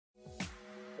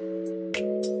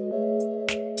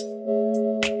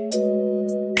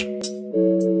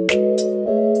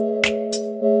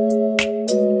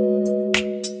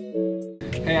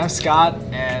name's Scott,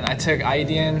 and I took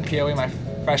IED and POE my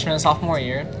freshman and sophomore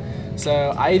year.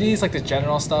 So IED is like the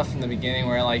general stuff in the beginning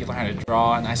where like you learn how to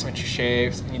draw and isometric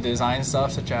shapes, and you design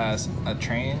stuff such as a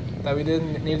train that we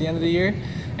did near the end of the year.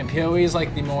 And POE is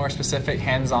like the more specific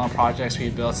hands-on projects where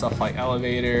you build stuff like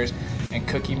elevators and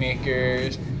cookie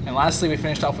makers. And lastly, we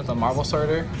finished off with a marble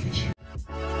sorter.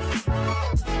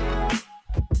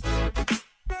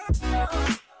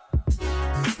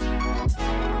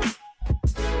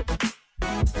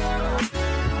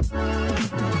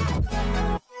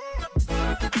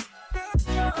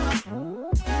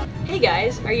 Hey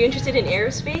guys, are you interested in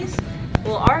aerospace?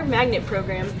 Well, our magnet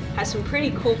program has some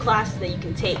pretty cool classes that you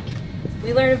can take.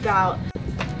 We learn about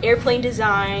airplane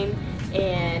design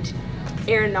and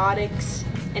aeronautics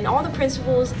and all the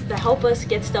principles that help us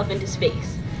get stuff into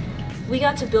space. We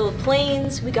got to build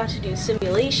planes, we got to do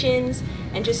simulations,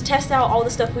 and just test out all the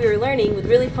stuff we were learning with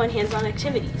really fun hands-on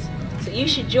activities. So you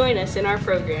should join us in our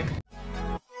program.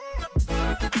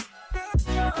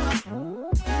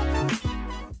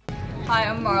 Hi,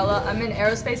 I'm Marla. I'm in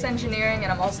aerospace engineering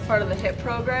and I'm also part of the HIP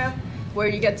program where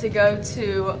you get to go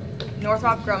to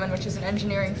Northrop Grumman, which is an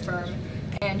engineering firm,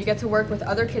 and you get to work with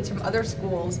other kids from other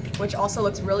schools, which also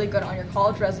looks really good on your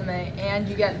college resume, and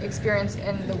you get experience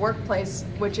in the workplace,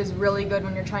 which is really good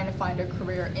when you're trying to find a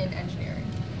career in engineering.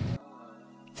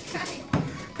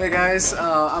 Hey guys,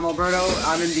 I'm Alberto.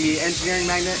 I'm in the engineering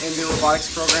magnet in the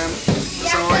robotics program.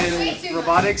 So in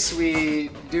robotics, we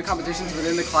do competitions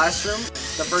within the classroom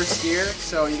the first year,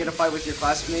 so you get to fight with your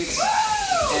classmates.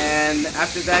 And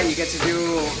after that, you get to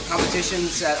do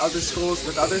competitions at other schools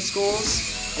with other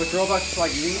schools with robots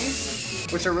like these,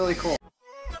 which are really cool.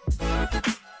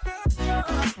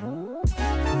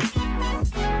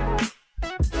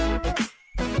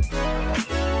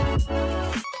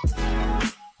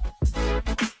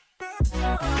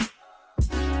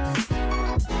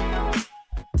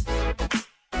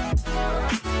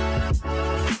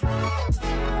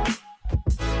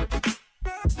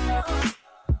 Yeah.